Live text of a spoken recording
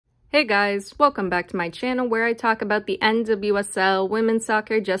Hey guys, welcome back to my channel where I talk about the NWSL, women's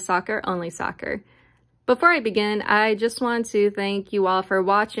soccer, just soccer, only soccer. Before I begin, I just want to thank you all for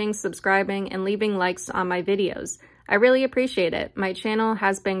watching, subscribing, and leaving likes on my videos. I really appreciate it. My channel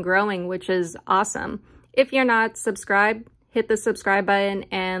has been growing, which is awesome. If you're not subscribed, hit the subscribe button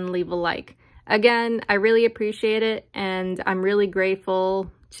and leave a like. Again, I really appreciate it and I'm really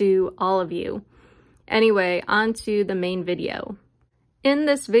grateful to all of you. Anyway, on to the main video. In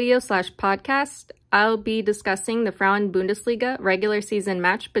this video/podcast, I'll be discussing the Frauen-Bundesliga regular season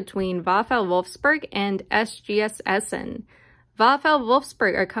match between VfL Wolfsburg and SGS Essen. VfL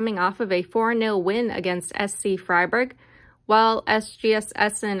Wolfsburg are coming off of a 4-0 win against SC Freiburg, while SGS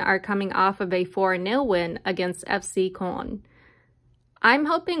Essen are coming off of a 4-0 win against FC Köln. I'm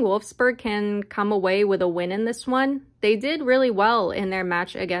hoping Wolfsburg can come away with a win in this one. They did really well in their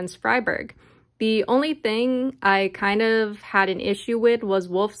match against Freiburg. The only thing I kind of had an issue with was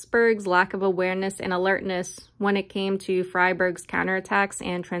Wolfsburg's lack of awareness and alertness when it came to Freiburg's counterattacks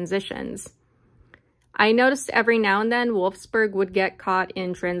and transitions. I noticed every now and then Wolfsburg would get caught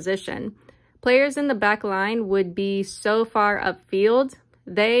in transition. Players in the back line would be so far upfield,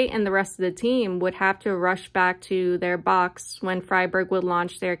 they and the rest of the team would have to rush back to their box when Freiburg would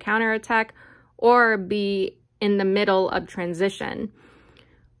launch their counterattack or be in the middle of transition.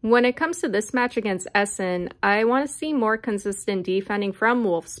 When it comes to this match against Essen, I want to see more consistent defending from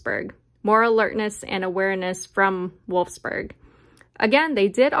Wolfsburg, more alertness and awareness from Wolfsburg. Again, they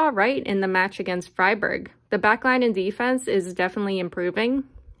did all right in the match against Freiburg. The backline and defense is definitely improving,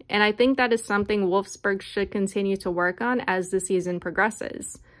 and I think that is something Wolfsburg should continue to work on as the season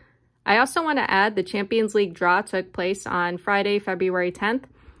progresses. I also want to add the Champions League draw took place on Friday, February 10th,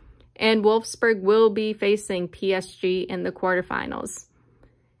 and Wolfsburg will be facing PSG in the quarterfinals.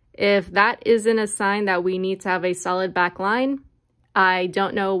 If that isn't a sign that we need to have a solid back line, I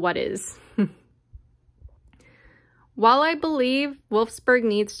don't know what is. While I believe Wolfsburg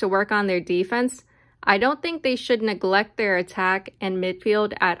needs to work on their defense, I don't think they should neglect their attack and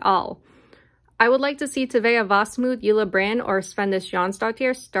midfield at all. I would like to see Tavea Vasmuth, Jule Brand, or Svendes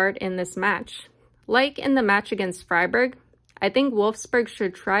Jonsdottir start in this match. Like in the match against Freiburg, I think Wolfsburg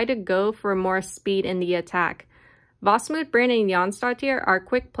should try to go for more speed in the attack. Vasmuth, Brand, and Jonsdottir are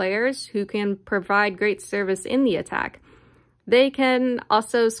quick players who can provide great service in the attack. They can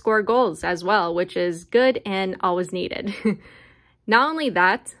also score goals as well, which is good and always needed. Not only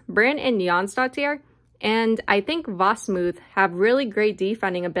that, Brand and Jonsdottir, and I think Vasmuth, have really great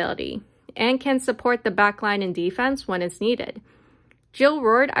defending ability and can support the backline in defense when it's needed. Jill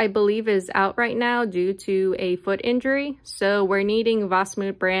Roord, I believe, is out right now due to a foot injury, so we're needing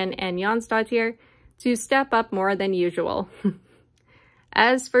Vasmuth, Brand, and Jonsdottir to step up more than usual.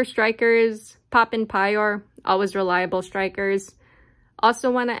 As for strikers, Pop and Pajor, always reliable strikers. Also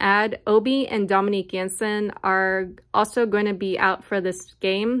want to add, Obi and Dominique Jensen are also going to be out for this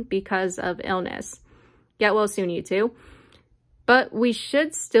game because of illness. Get well soon, you two. But we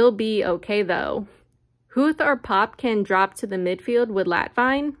should still be okay though. Huth or Pop can drop to the midfield with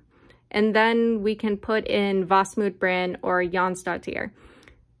Latvine, and then we can put in Vasmuth, Brand, or Jonsdottir.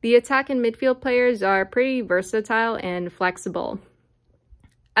 The attack and midfield players are pretty versatile and flexible.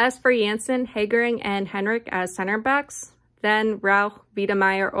 As for Janssen, Hagering, and Henrik as center backs, then Rauch,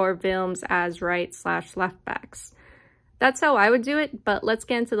 Wiedemeyer, or Wilms as right/left backs. That's how I would do it, but let's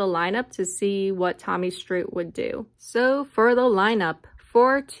get into the lineup to see what Tommy Stroot would do. So for the lineup,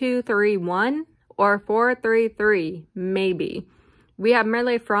 4-2-3-1 or 4-3-3, maybe. We have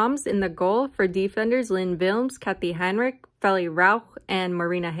Merle Froms in the goal. For defenders, Lynn Wilms, Kathy Henrik, Feli Rauch, and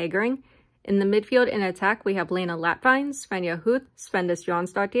Marina Hagering. In the midfield and attack, we have Lena Latvine, Svenja Huth, Svendes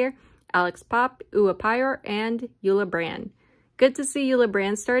Jonsdottir, Alex Pop, Ua Pajor, and Jule Brand. Good to see Jule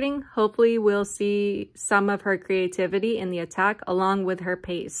Brand starting. Hopefully we'll see some of her creativity in the attack along with her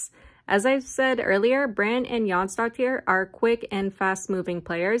pace. As I've said earlier, Brand and Jonsdottir are quick and fast-moving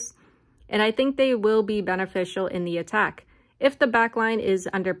players, and I think they will be beneficial in the attack. If the backline is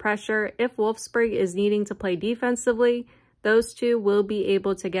under pressure, if Wolfsburg is needing to play defensively, those two will be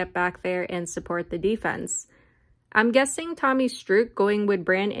able to get back there and support the defense. I'm guessing Tommy Stroot going with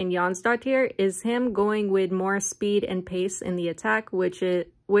Brand and Jonsdottir is him going with more speed and pace in the attack, which,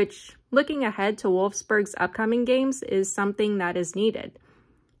 looking ahead to Wolfsburg's upcoming games, is something that is needed.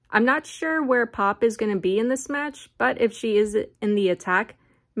 I'm not sure where Pop is going to be in this match, but if she is in the attack,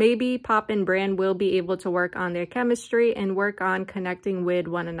 maybe Pop and Brand will be able to work on their chemistry and work on connecting with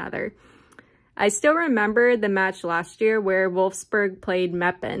one another. I still remember the match last year where Wolfsburg played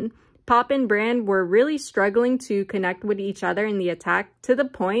Meppen. Pop and Brand were really struggling to connect with each other in the attack to the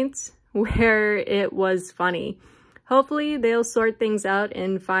point where it was funny. Hopefully they'll sort things out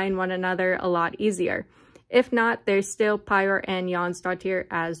and find one another a lot easier. If not, there's still Pyre and Jonsdottir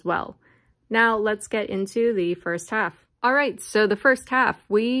as well. Now let's get into the first half. Alright, so the first half,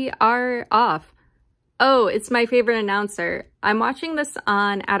 we are off. Oh, it's my favorite announcer. I'm watching this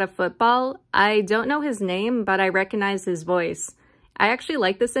on At a Football. I don't know his name, but I recognize his voice. I actually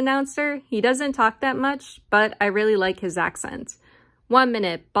like this announcer. He doesn't talk that much, but I really like his accent. 1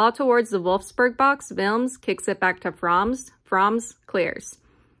 minute, ball towards the Wolfsburg box. Wilms kicks it back to Froms. Froms clears.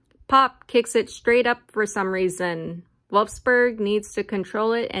 Pop kicks it straight up for some reason. Wolfsburg needs to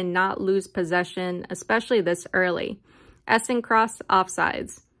control it and not lose possession, especially this early. Essen cross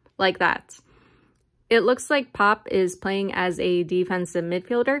offsides. Like that. It looks like Pop is playing as a defensive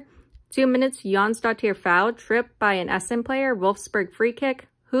midfielder. 2 minutes, Jonsdottir foul, tripped by an Essen player, Wolfsburg free kick.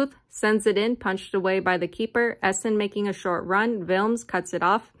 Huth sends it in, punched away by the keeper. Essen making a short run. Wilms cuts it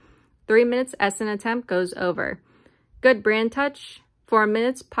off. 3 minutes, Essen attempt goes over. Good brand touch. 4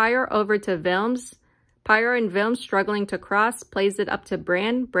 minutes, Pyre over to Wilms. Pyre and Wilms struggling to cross, plays it up to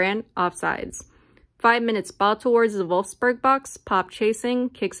Brand. Brand offsides. 5 minutes, ball towards the Wolfsburg box. Pop chasing,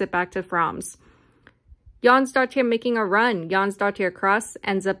 kicks it back to Froms. Jonsdottir making a run. Jonsdottir cross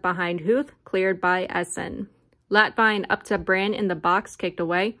ends up behind Huth, cleared by Essen. Latvine up to Brand in the box, kicked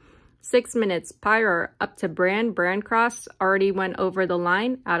away. 6 minutes, Pyre up to Brand. Brand cross already went over the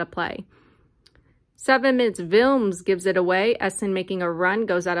line, out of play. 7 minutes, Wilms gives it away. Essen making a run,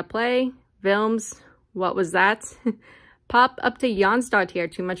 goes out of play. Wilms, what was that? Pop up to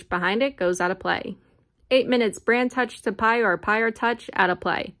Jonsdottir, too much behind it, goes out of play. 8 minutes, Brand touch to Pyre. Pyre touch, out of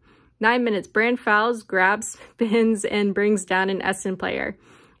play. 9 minutes, Brand fouls, grabs, spins, and brings down an Essen player.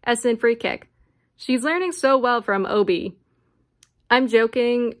 Essen free kick. She's learning so well from Obi. I'm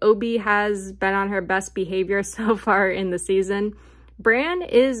joking, Obi has been on her best behavior so far in the season. Brand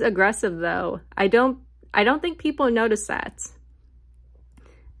is aggressive though. I don't think people notice that.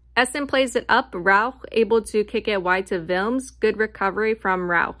 Essen plays it up, Rauch able to kick it wide to Wilms. Good recovery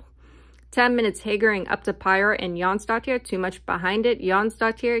from Rauch. 10 minutes, Hagering up to Pyre and Jonsdottir, too much behind it.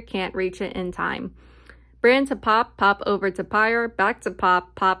 Jonsdottir can't reach it in time. Brand to Pop, Pop over to Pyre, back to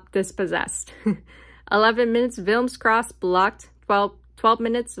Pop, Pop dispossessed. 11 minutes, Wilms cross blocked. 12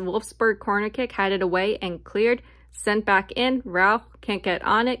 minutes, Wolfsburg corner kick, had it away and cleared. Sent back in, Rauch can't get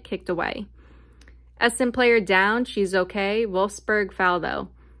on it, kicked away. Essen player down, she's okay. Wolfsburg foul though.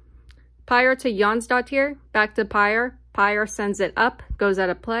 Pyre to Jonsdottir, back to Pyre. Pyre sends it up, goes out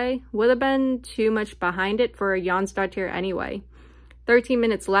of play. Would have been too much behind it for Jonsdottir anyway. 13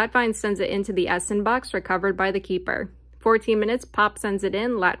 minutes, Latvine sends it into the Essen box, recovered by the keeper. 14 minutes, Pop sends it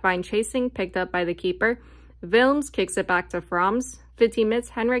in, Latvine chasing, picked up by the keeper. Wilms kicks it back to Froms. 15 minutes,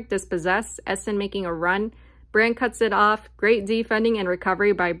 Henrik dispossessed, Essen making a run. Brand cuts it off. Great defending and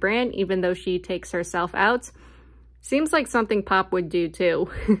recovery by Brand, even though she takes herself out. Seems like something Pop would do too.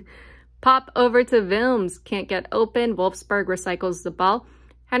 Pop over to Wilms. Can't get open. Wolfsburg recycles the ball.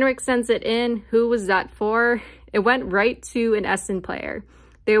 Henrik sends it in. Who was that for? It went right to an Essen player.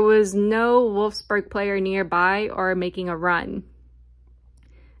 There was no Wolfsburg player nearby or making a run.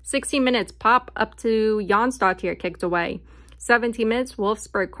 16 minutes. Pop up to Jonsdottir, kicked away. 17 minutes.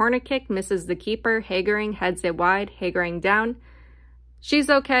 Wolfsburg corner kick. Misses the keeper. Hagering heads it wide. Hagering down. She's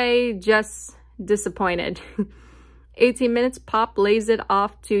okay. Just disappointed. 18 minutes, Pop lays it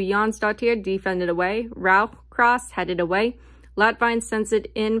off to Jonsdottir, defended away. Rauch cross, headed away. Latvine sends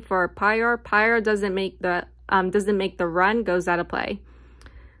it in for Pyre. Pyre doesn't make the run, goes out of play.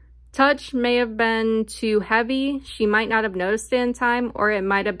 Touch may have been too heavy. She might not have noticed it in time, or it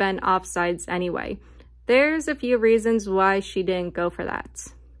might have been offsides anyway. There's a few reasons why she didn't go for that.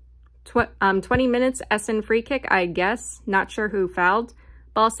 20 minutes, Essen free kick, I guess. Not sure who fouled.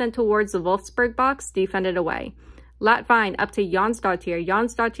 Ball sent towards the Wolfsburg box, defended away. Latvine up to Jonsdottir.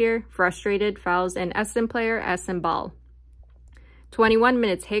 Jonsdottir, frustrated, fouls an Essen player, Essen ball. 21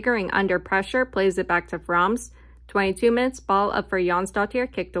 minutes, Hagering under pressure, plays it back to Froms. 22 minutes, ball up for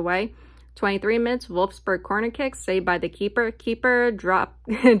Jonsdottir, kicked away. 23 minutes, Wolfsburg corner kick, saved by the keeper. Keeper drop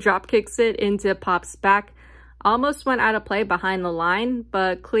kicks it into Pop's back. Almost went out of play behind the line,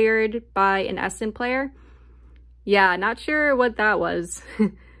 but cleared by an Essen player. Yeah, not sure what that was.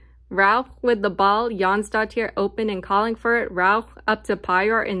 Rauch with the ball, Jonsdottir open and calling for it. Rauch up to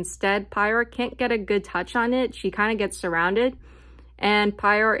Pyre instead. Pyre can't get a good touch on it. She kind of gets surrounded. And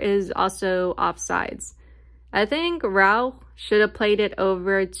Pyre is also offsides. I think Rauch should have played it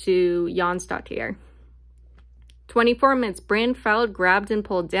over to Jonsdottir. 24 minutes, Brand fouled, grabbed and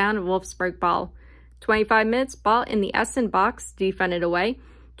pulled down, Wolfsburg ball. 25 minutes, ball in the Essen box, defended away.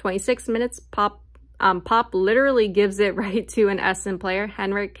 26 minutes, Pop literally gives it right to an Essen player.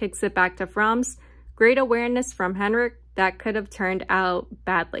 Henrik kicks it back to Froms. Great awareness from Henrik that could have turned out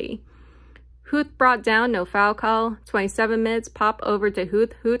badly. Huth brought down, no foul call. 27 minutes, pop over to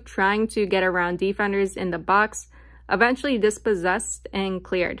Huth. Huth trying to get around defenders in the box. Eventually dispossessed and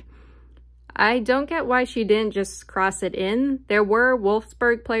cleared. I don't get why she didn't just cross it in. There were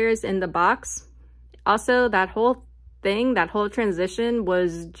Wolfsburg players in the box. Also, that whole transition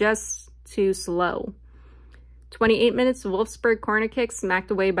was just too slow. 28 minutes, Wolfsburg corner kick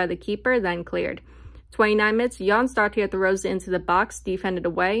smacked away by the keeper, then cleared. 29 minutes, Jonsdottir throws it into the box, defended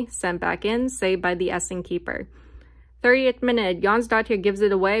away, sent back in, saved by the Essen keeper. 30th minute, Jonsdottir gives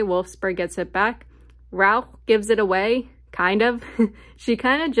it away, Wolfsburg gets it back. Rauch gives it away, kind of. She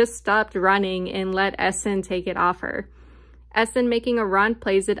kind of just stopped running and let Essen take it off her. Essen making a run,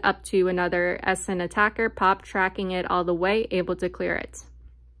 plays it up to another Essen attacker, Pop tracking it all the way, able to clear it.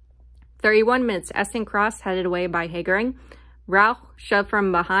 31 minutes, Essen cross headed away by Hegering. Rauch shoved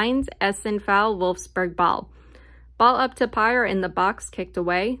from behind, Essen foul, Wolfsburg ball. Ball up to Pyre in the box, kicked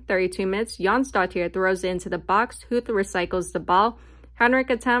away. 32 minutes, Jonsdottir throws it into the box, Huth recycles the ball. Henrik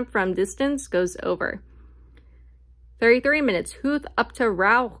attempt from distance goes over. 33 minutes, Huth up to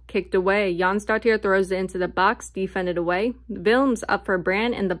Rauch, kicked away. Jonsdottir throws it into the box, defended away. Wilms up for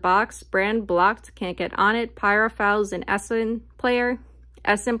Brand in the box. Brand blocked, can't get on it. Pyre fouls an Essen player.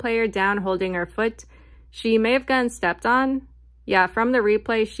 Essen player down, holding her foot. She may have gotten stepped on. Yeah, from the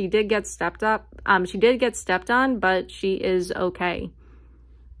replay, she did get stepped on, but she is okay.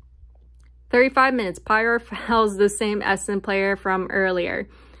 35 minutes, Pyre fouls the same Essen player from earlier.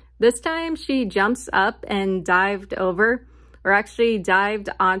 This time, she jumps up and dived over, or actually dived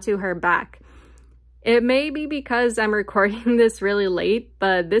onto her back. It may be because I'm recording this really late,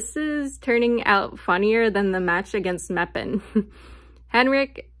 but this is turning out funnier than the match against Meppen.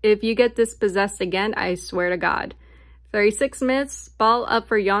 Henrik, if you get dispossessed again, I swear to God. 36 minutes, ball up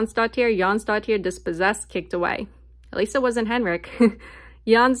for Jonsdottir. Jonsdottir dispossessed, kicked away. At least it wasn't Henrik.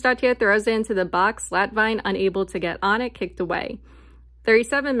 Jonsdottir throws it into the box. Latvine unable to get on it, kicked away.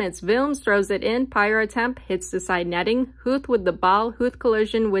 37 minutes, Wilms throws it in. Pyre attempt, hits the side netting. Huth with the ball. Huth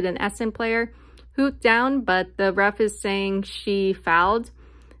collision with an Essen player. Huth down, but the ref is saying she fouled,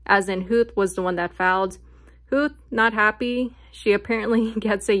 as in Huth was the one that fouled. Huth, not happy. She apparently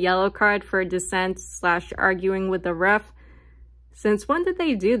gets a yellow card for dissent / arguing with the ref. Since when did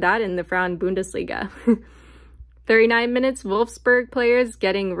they do that in the Frauen Bundesliga? 39 minutes, Wolfsburg players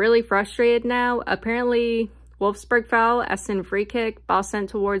getting really frustrated now. Apparently, Wolfsburg foul, Essen free kick, ball sent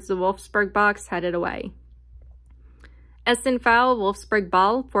towards the Wolfsburg box, headed away. Essen foul, Wolfsburg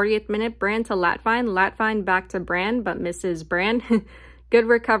ball, 40th minute, Brand to Latvine. Latvine back to Brand, but misses Brand. Good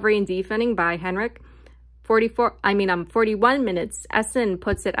recovery and defending by Henrik. 41 minutes, Essen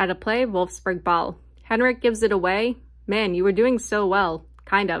puts it out of play, Wolfsburg ball. Henrik gives it away. Man, you were doing so well.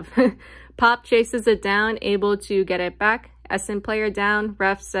 Kind of. Pop chases it down, able to get it back. Essen player down.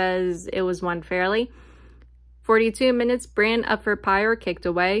 Ref says it was won fairly. 42 minutes, Brand up for Pyre, kicked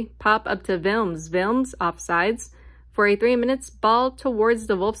away. Pop up to Wilms. Wilms, offsides. 43 minutes, ball towards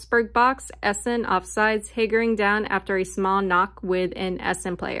the Wolfsburg box. Essen, offsides. Hegering down after a small knock with an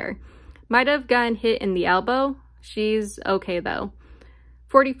Essen player. Might have gotten hit in the elbow. She's okay though.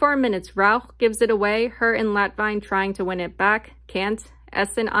 44 minutes, Rauch gives it away. Her and Latvine trying to win it back. Can't.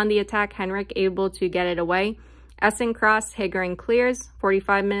 Essen on the attack, Henrik able to get it away. Essen cross, Hegering clears.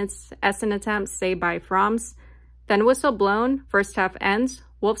 45 minutes, Essen attempt saved by Froms. Then whistle blown, first half ends.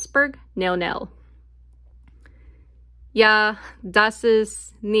 Wolfsburg 0-0. Ja, das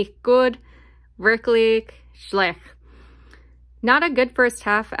ist nicht gut. Wirklich schlecht. Not a good first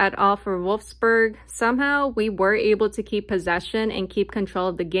half at all for Wolfsburg. Somehow we were able to keep possession and keep control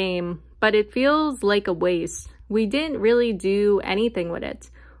of the game, but it feels like a waste. We didn't really do anything with it.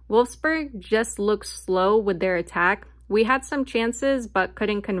 Wolfsburg just looked slow with their attack. We had some chances but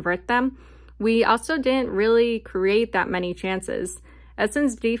couldn't convert them. We also didn't really create that many chances.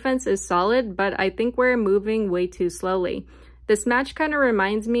 Essen's defense is solid, but I think we're moving way too slowly. This match kind of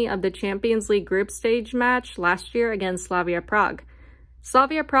reminds me of the Champions League group stage match last year against Slavia Prague.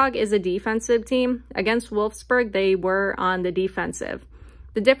 Slavia Prague is a defensive team. Against Wolfsburg, they were on the defensive.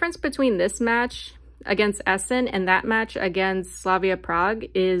 The difference between this match against Essen and that match against Slavia Prague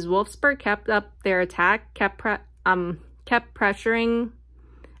is Wolfsburg kept up their attack, kept pressure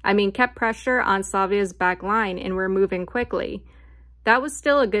on Slavia's back line, and were moving quickly. That was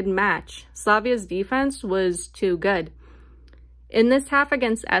still a good match. Slavia's defense was too good. In this half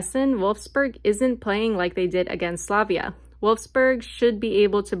against Essen, Wolfsburg isn't playing like they did against Slavia. Wolfsburg should be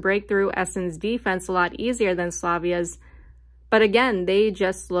able to break through Essen's defense a lot easier than Slavia's, but again, they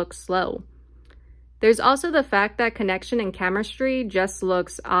just look slow. There's also the fact that connection and chemistry just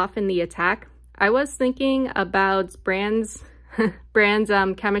looks off in the attack. I was thinking about Brand's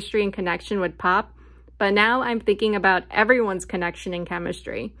chemistry and connection with Pop, but now I'm thinking about everyone's connection and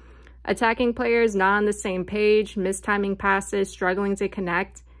chemistry. Attacking players not on the same page, mistiming passes, struggling to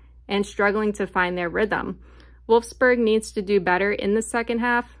connect, and struggling to find their rhythm. Wolfsburg needs to do better in the second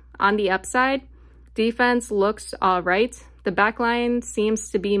half. On the upside, defense looks all right. The backline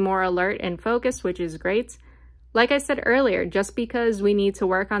seems to be more alert and focused, which is great. Like I said earlier, just because we need to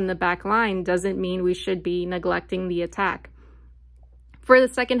work on the back line doesn't mean we should be neglecting the attack. For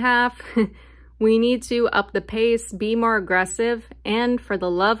the second half, we need to up the pace, be more aggressive, and for the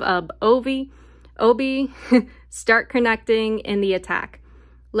love of Obi, start connecting in the attack.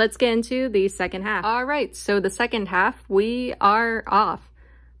 Let's get into the second half. All right, so the second half, we are off.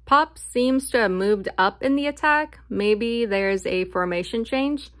 Pop seems to have moved up in the attack. Maybe there's a formation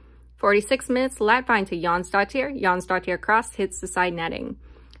change. 46 minutes, Latvine to Jonsdottir. Jonsdottir cross hits the side netting.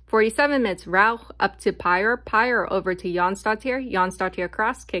 47 minutes, Rauch up to Pyre. Pyre over to Jonsdottir. Jonsdottir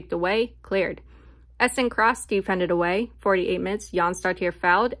cross, kicked away, cleared. Essen cross, defended away. 48 minutes, Jonsdottir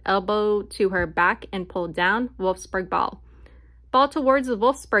fouled, elbow to her back and pulled down. Wolfsburg ball. Ball towards the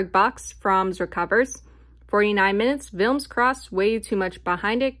Wolfsburg box, Froms recovers. 49 minutes, Wilms cross, way too much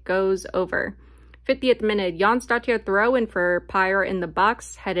behind it, goes over. 50th minute, Jonsdottir throw in for Pyre in the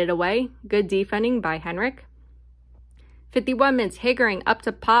box, headed away. Good defending by Henrik. 51 minutes, Hagering up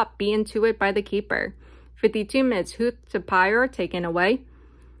to Pop, beaten to it by the keeper. 52 minutes, Huth to Pyre, taken away.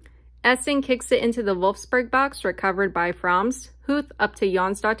 Essen kicks it into the Wolfsburg box, recovered by Froms. Huth up to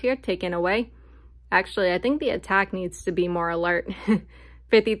Jonsdottir, taken away. Actually, I think the attack needs to be more alert.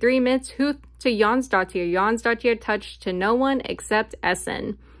 53 minutes, Huth to Jonsdottir. Jonsdottir touched to no one except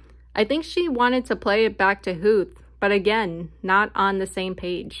Essen. I think she wanted to play it back to Huth, but again, not on the same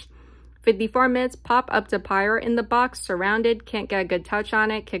page. 54 minutes, Pop up to Pyre in the box, surrounded, can't get a good touch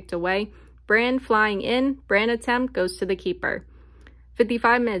on it, kicked away. Brand flying in, Brand attempt goes to the keeper.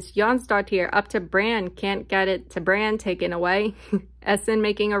 55 minutes, Jonsdottir up to Brand, can't get it to Brand, taken away. Essen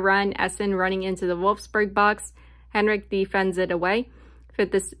making a run, Essen running into the Wolfsburg box, Henrik defends it away.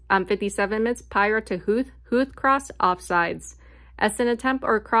 57 minutes, Pyre to Huth, Huth cross, offsides. Essen attempt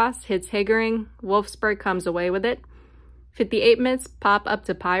or cross hits Hagering, Wolfsburg comes away with it. 58 minutes, Pop up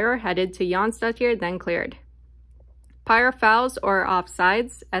to Pyre, headed to Jonsdottir, then cleared. Pyre fouls or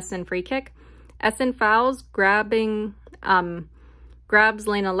offsides, Essen free kick. Essen fouls, grabs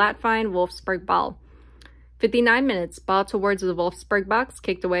Lena Latvine, Wolfsburg ball. 59 minutes, ball towards the Wolfsburg box,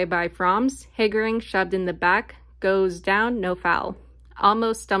 kicked away by Froms. Hagering shoved in the back, goes down, no foul.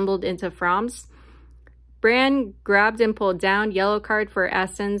 Almost stumbled into Froms. Brand grabbed and pulled down, yellow card for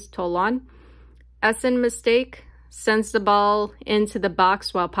Essen's Tollon. Essen mistake, sends the ball into the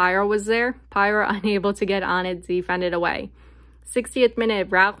box while Pyre was there. Pyre unable to get on it, defended away. 60th minute,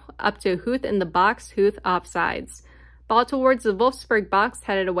 Rauch up to Huth in the box, Huth offsides. Ball towards the Wolfsburg box,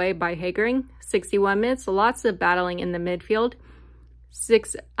 headed away by Hagering. 61 minutes, lots of battling in the midfield.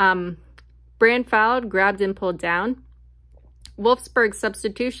 Brand fouled, grabbed and pulled down. Wolfsburg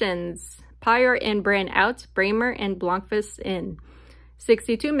substitutions. Pyre and Brand out, Bremer and Blomqvist in.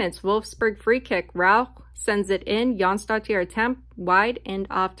 62 minutes, Wolfsburg free kick. Rauch sends it in, Jonsdottir attempt, wide and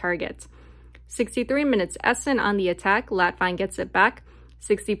off target. 63 minutes, Essen on the attack, Latvine gets it back.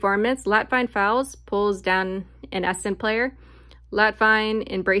 64 minutes, Latvine fouls, pulls down an Essen player.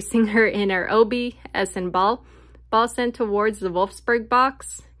 Latvine embracing her inner Obi, Essen ball. Ball sent towards the Wolfsburg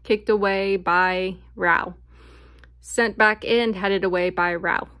box, kicked away by Rau. Sent back in, headed away by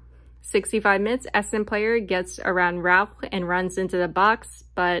Rau. 65 minutes, Essen player gets around Rauch and runs into the box,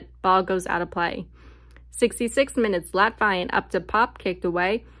 but ball goes out of play. 66 minutes, Latvine up to Pop, kicked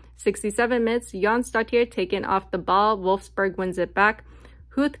away. 67 minutes, Jonsdottir taken off the ball, Wolfsburg wins it back.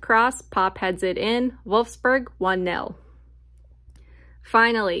 Huth cross, Pop heads it in, Wolfsburg 1-0.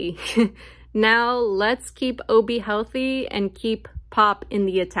 Finally, now let's keep Obi healthy and keep Pop in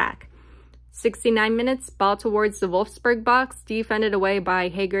the attack. 69 minutes, ball towards the Wolfsburg box, defended away by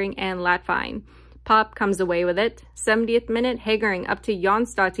Hagering and Latvine. Pop comes away with it. 70th minute, Hagering up to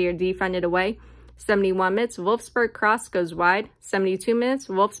Jonsdottir, defended away. 71 minutes, Wolfsburg cross goes wide. 72 minutes,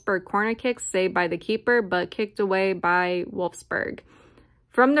 Wolfsburg corner kick, saved by the keeper, but kicked away by Wolfsburg.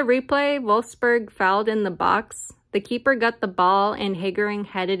 From the replay, Wolfsburg fouled in the box. The keeper got the ball and Hagering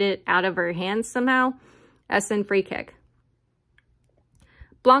headed it out of her hands somehow. Essen free kick.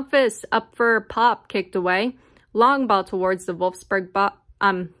 Blomqvist up for Pop, kicked away. Long ball towards the Wolfsburg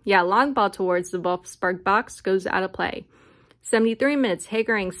box, goes out of play. 73 minutes,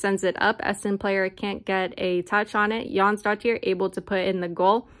 Hagering sends it up. Essen player can't get a touch on it. Jonsdottir able to put in the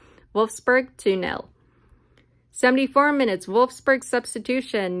goal. Wolfsburg 2-0. 74 minutes, Wolfsburg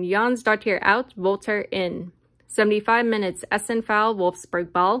substitution, Jonsdottir out, Volter in. 75 minutes, Essen foul,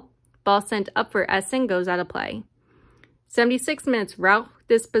 Wolfsburg ball. Ball sent up for Essen, goes out of play. 76 minutes, Rauch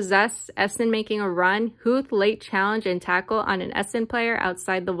dispossessed, Essen making a run. Huth late challenge and tackle on an Essen player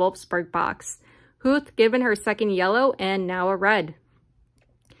outside the Wolfsburg box. Huth given her second yellow and now a red.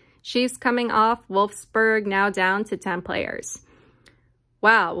 She's coming off, Wolfsburg now down to 10 players.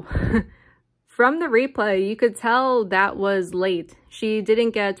 Wow. From the replay, you could tell that was late. She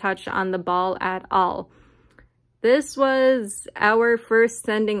didn't get a touch on the ball at all. This was our first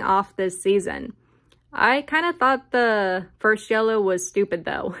sending off this season. I kind of thought the first yellow was stupid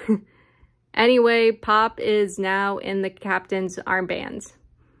though. Anyway, Pop is now in the captain's armband.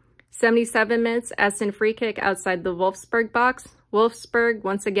 77 minutes, Essen free kick outside the Wolfsburg box. Wolfsburg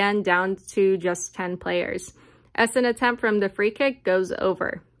once again down to just 10 players. Essen attempt from the free kick goes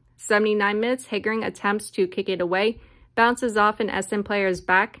over. 79 minutes, Hagering attempts to kick it away, bounces off an Essen player's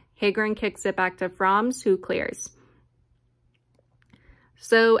back. Hagering kicks it back to Froms, who clears.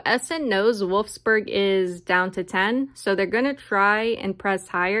 So Essen knows Wolfsburg is down to 10, so they're going to try and press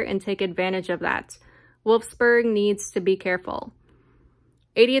higher and take advantage of that. Wolfsburg needs to be careful.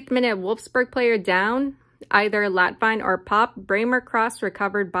 80th minute, Wolfsburg player down, either Latvine or Pop. Bremer cross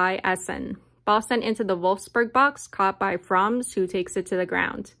recovered by Essen. Ball sent into the Wolfsburg box, caught by Froms, who takes it to the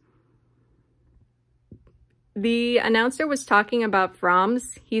ground. The announcer was talking about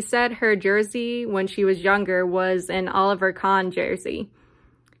Froms. He said her jersey when she was younger was an Oliver Kahn jersey.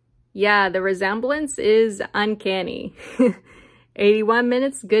 Yeah, the resemblance is uncanny. 81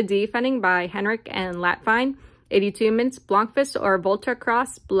 minutes, good defending by Henrik and Latvine. 82 minutes, Blankfist or Volta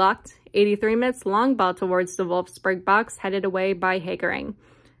cross, blocked. 83 minutes, long ball towards the Wolfsburg box, headed away by Hagering.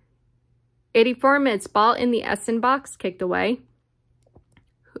 84 minutes, ball in the Essen box, kicked away.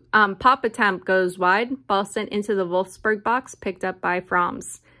 Pop attempt goes wide, ball sent into the Wolfsburg box, picked up by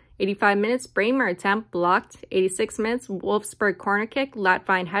Froms. 85 minutes, Bremer attempt, blocked. 86 minutes, Wolfsburg corner kick,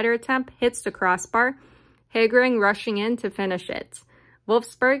 Latvine header attempt, hits the crossbar. Hagering rushing in to finish it.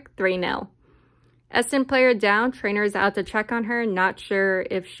 Wolfsburg 3-0. Essen player down, trainer's out to check on her, not sure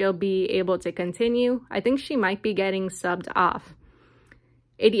if she'll be able to continue. I think she might be getting subbed off.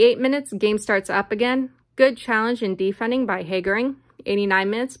 88 minutes, game starts up again. Good challenge in defending by Hagering. 89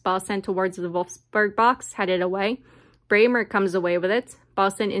 minutes, ball sent towards the Wolfsburg box, headed away. Bremer comes away with it.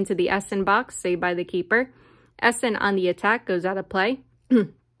 Ball sent into the Essen box, saved by the keeper. Essen on the attack, goes out of play.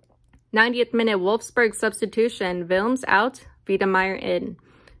 90th minute, Wolfsburg substitution. Wilms out, Wiedemeyer in.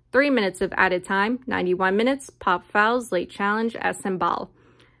 3 minutes of added time. 91 minutes, Pop fouls, late challenge, Essen ball.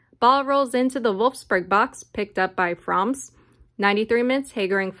 Ball rolls into the Wolfsburg box, picked up by Froms. 93 minutes,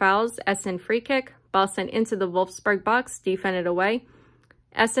 Hagering fouls, Essen free kick. Ball sent into the Wolfsburg box, defended away.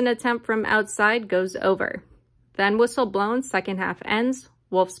 Essen attempt from outside goes over. Then whistle blown, second half ends.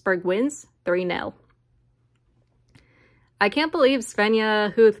 Wolfsburg wins 3-0. I can't believe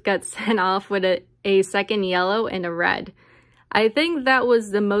Svenja Huth got sent off with a second yellow and a red. I think that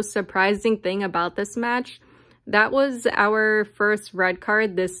was the most surprising thing about this match. That was our first red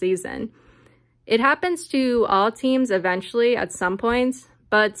card this season. It happens to all teams eventually at some points,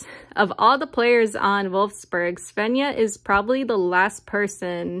 but of all the players on Wolfsburg, Svenja is probably the last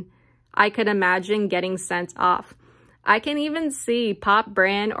person I could imagine getting sent off. I can even see Pop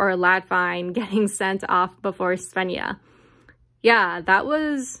Brand or Latvine getting sent off before Svenja. Yeah, that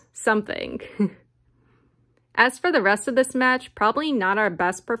was something. As for the rest of this match, probably not our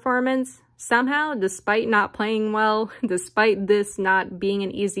best performance. Somehow, despite not playing well, despite this not being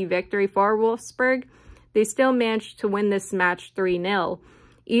an easy victory for Wolfsburg, they still managed to win this match 3-0,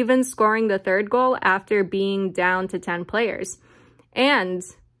 even scoring the third goal after being down to 10 players. And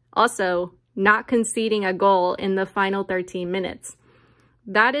also, not conceding a goal in the final 13 minutes.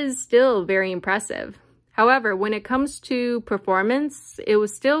 That is still very impressive. However, when it comes to performance, it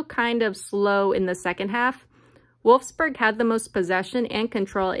was still kind of slow in the second half. Wolfsburg had the most possession and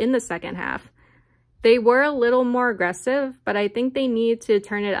control in the second half. They were a little more aggressive, but I think they need to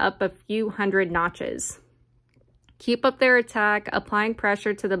turn it up a few hundred notches. Keep up their attack, applying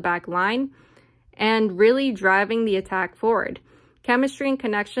pressure to the back line, and really driving the attack forward. Chemistry and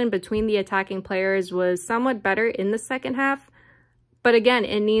connection between the attacking players was somewhat better in the second half, but again,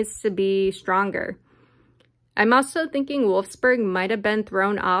 it needs to be stronger. I'm also thinking Wolfsburg might have been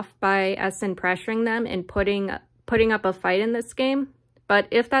thrown off by Essen pressuring them and putting up a fight in this game, but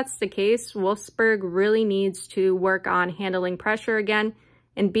if that's the case, Wolfsburg really needs to work on handling pressure again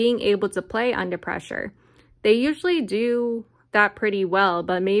and being able to play under pressure. They usually do that pretty well,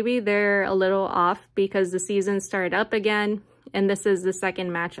 but maybe they're a little off because the season started up again, and this is the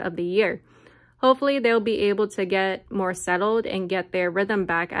second match of the year. Hopefully they'll be able to get more settled and get their rhythm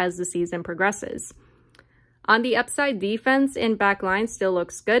back as the season progresses. On the upside, defense and back line still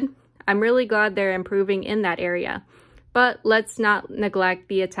looks good. I'm really glad they're improving in that area. But let's not neglect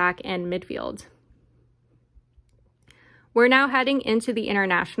the attack and midfield. We're now heading into the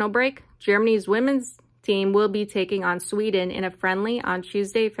international break. Germany's women's team will be taking on Sweden in a friendly on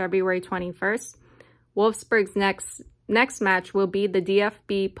Tuesday, February 21st. Wolfsburg's next match will be the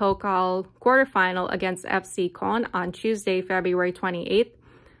DFB Pokal quarterfinal against FC Köln on Tuesday, February 28th.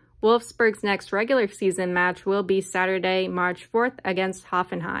 Wolfsburg's next regular season match will be Saturday, March 4th against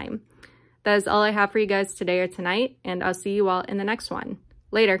Hoffenheim. That is all I have for you guys today or tonight, and I'll see you all in the next one.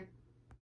 Later.